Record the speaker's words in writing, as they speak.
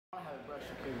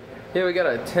Here we got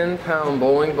a 10-pound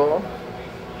bowling ball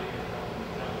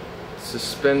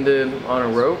suspended on a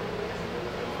rope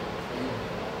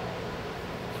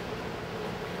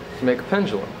to make a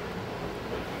pendulum.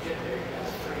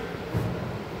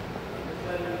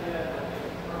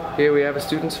 Here we have a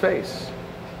student's face.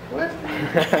 What?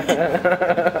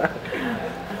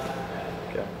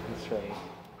 Okay, let's try this.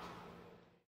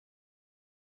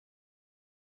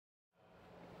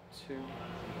 2.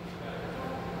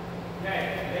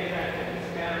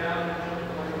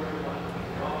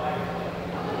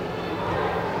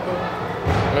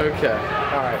 Okay,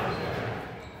 alright.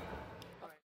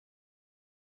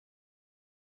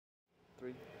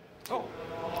 3. Oh.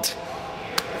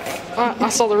 I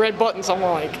saw the red button, so I'm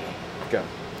like... Go.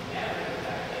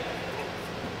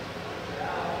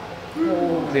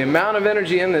 The amount of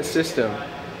energy in this system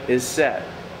is set.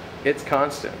 It's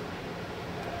constant.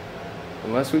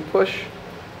 Unless we push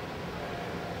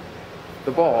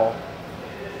the ball,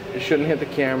 it shouldn't hit the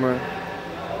camera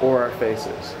or our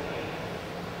faces.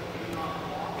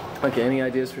 Okay, any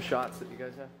ideas for shots that you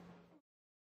guys have?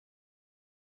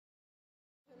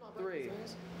 3,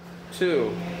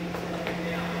 2.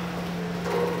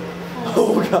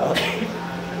 Oh god.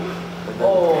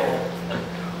 Oh.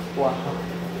 Wow.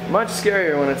 Much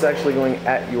scarier when it's actually going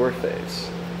at your face.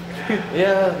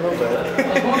 Yeah, a little bit.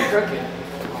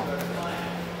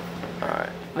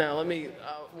 Alright, now let me,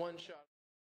 one shot.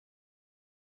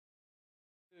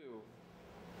 2.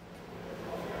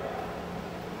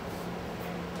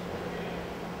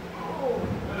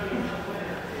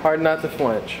 Hard not to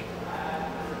flinch.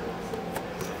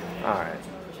 Alright.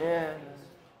 Yeah.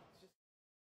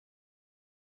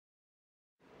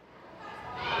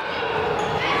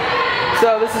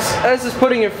 So this is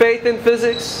putting your faith in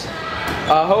physics.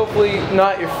 Hopefully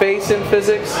not your face in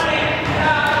physics. 3,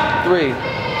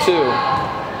 2.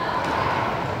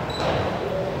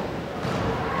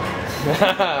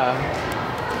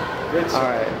 All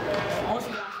right.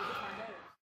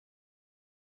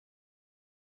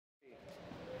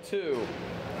 2.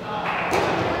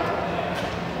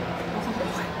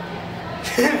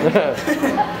 That's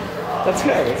good.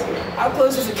 That's good. How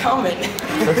close is it coming?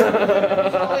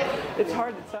 It's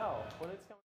hard to tell when it's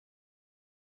coming.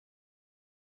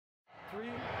 3,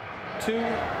 2.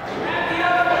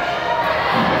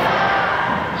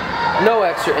 No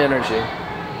extra energy.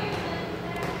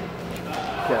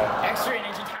 Okay. Extra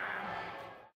energy time.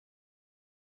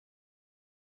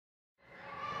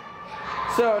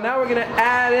 So now we're gonna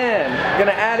add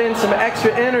in some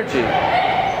extra energy.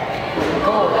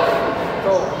 Go.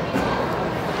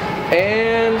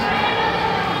 And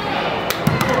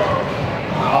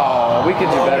oh, we could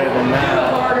do better than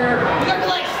that. Harder.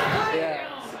 Yeah.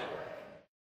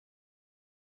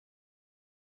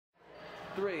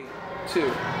 3,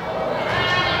 2.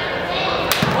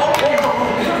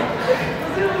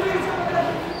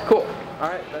 Cool. All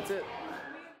right, that's it.